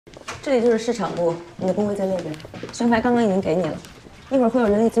这里就是市场部，你的工位在那边。宣牌刚刚已经给你了，一会儿会有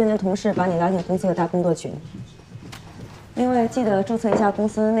人力资源的同事把你拉进公司的大工作群。另外，记得注册一下公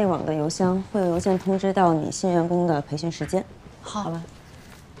司内网的邮箱，会有邮件通知到你新员工的培训时间。好吧。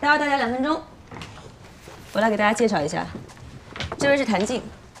待会大家2分钟，我来给大家介绍一下，这位是谭静，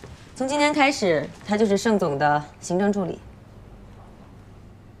从今天开始，他就是盛总的行政助理。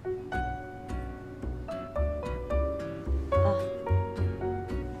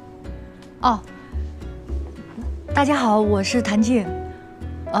 哦，大家好，我是谭静。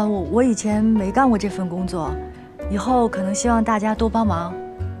我以前没干过这份工作，以后可能希望大家多帮忙。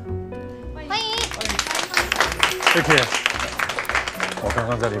欢迎。Vicky， 我刚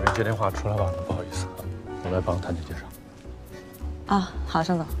刚在里面接电话出来晚了，不好意思，我来帮谭姐介绍。啊，好，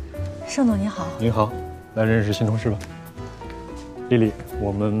盛总。盛总您好。您好，来认识新同事吧。丽丽，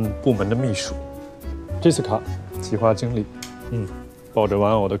我们部门的秘书。Jessica， 企划经理。抱着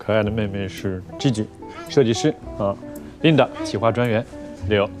玩偶的可爱的妹妹是 Gigi， 设计师啊。Linda， 企划专员。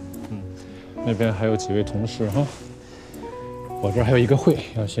Leo， 那边还有几位同事哈。我这儿还有一个会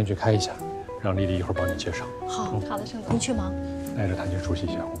要先去开一下，让丽丽一会儿帮你介绍。好的，盛总，您去忙。带着谭姐熟悉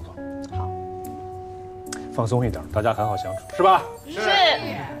一下工作。好。放松一点，大家很好相处，是吧？是。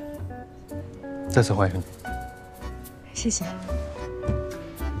再次欢迎你。谢谢。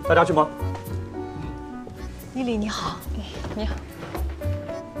大家去忙。丽丽你好。你好。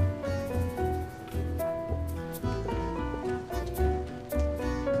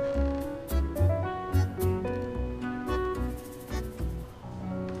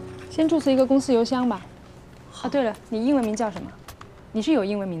 先注册一个公司邮箱吧。啊，对了，你英文名叫什么？你是有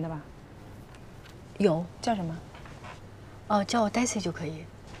英文名的吧？有，叫什么？叫我 Daisy 就可以。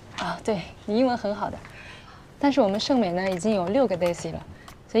啊，对你英文很好的。但是我们盛美呢已经有6个 Daisy 了，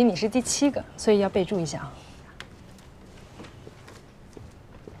所以你是第7个，所以要备注一下啊。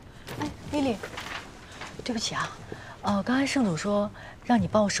哎，丽丽，对不起啊，刚才盛总说让你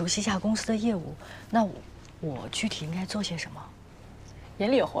帮我熟悉一下公司的业务，那我具体应该做些什么？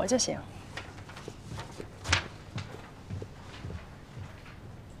 眼里有活就行。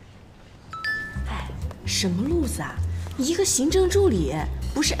哎，什么路子啊！一个行政助理，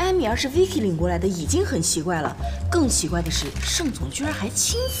不是艾米，而是 Vicky 领过来的，已经很奇怪了。更奇怪的是，盛总居然还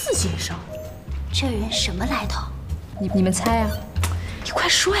亲自介绍。这人什么来头？你们猜啊？你快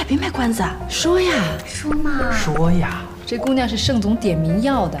说呀，别卖关子啊！说呀，说嘛。说呀，这姑娘是盛总点名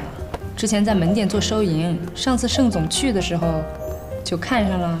要的，之前在门店做收银，上次盛总去的时候。 就看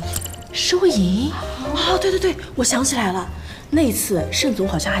上了，收银哦，对，我想起来了，那次盛总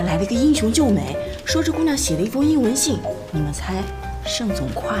好像还来了一个英雄救美，说这姑娘写了一封英文信，你们猜盛总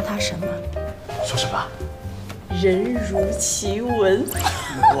夸她什么？说什么？人如其文。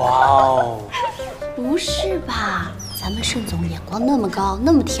哇哦！不是吧？咱们盛总眼光那么高，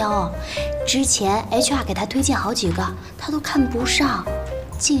那么挑，之前 HR 给他推荐好几个，他都看不上，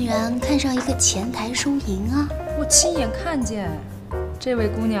竟然看上一个前台收银啊！我亲眼看见。 这位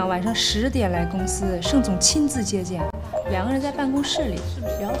姑娘晚上10点来公司，盛总亲自接见，2个人在办公室里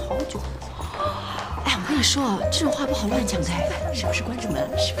聊了好久。哎，我跟你说，这种话不好乱讲的，是不是关着门？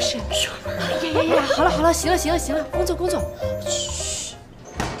是不是？呀，好了，行了，工作。嘘。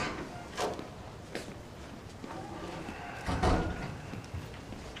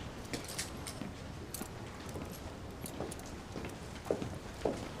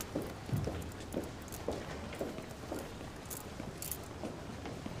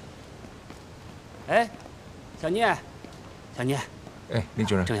哎，小聂，哎，林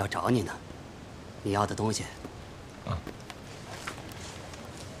主任，正要找你呢，你要的东西。啊。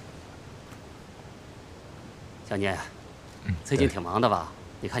小聂，最近挺忙的吧？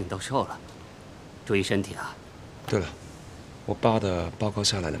你看你都瘦了，注意身体啊。对了，我爸的报告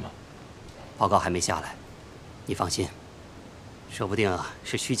下来了吗？报告还没下来，你放心，说不定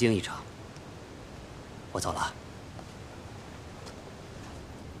是虚惊一场。我走了。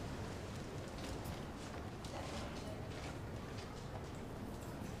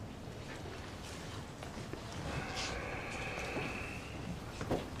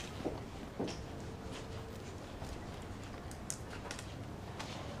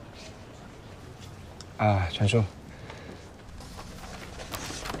 啊，全叔。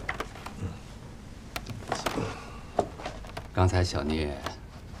刚才小聂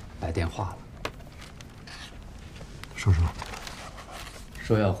来电话了，说什么？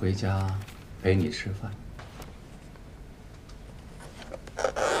说要回家陪你吃饭。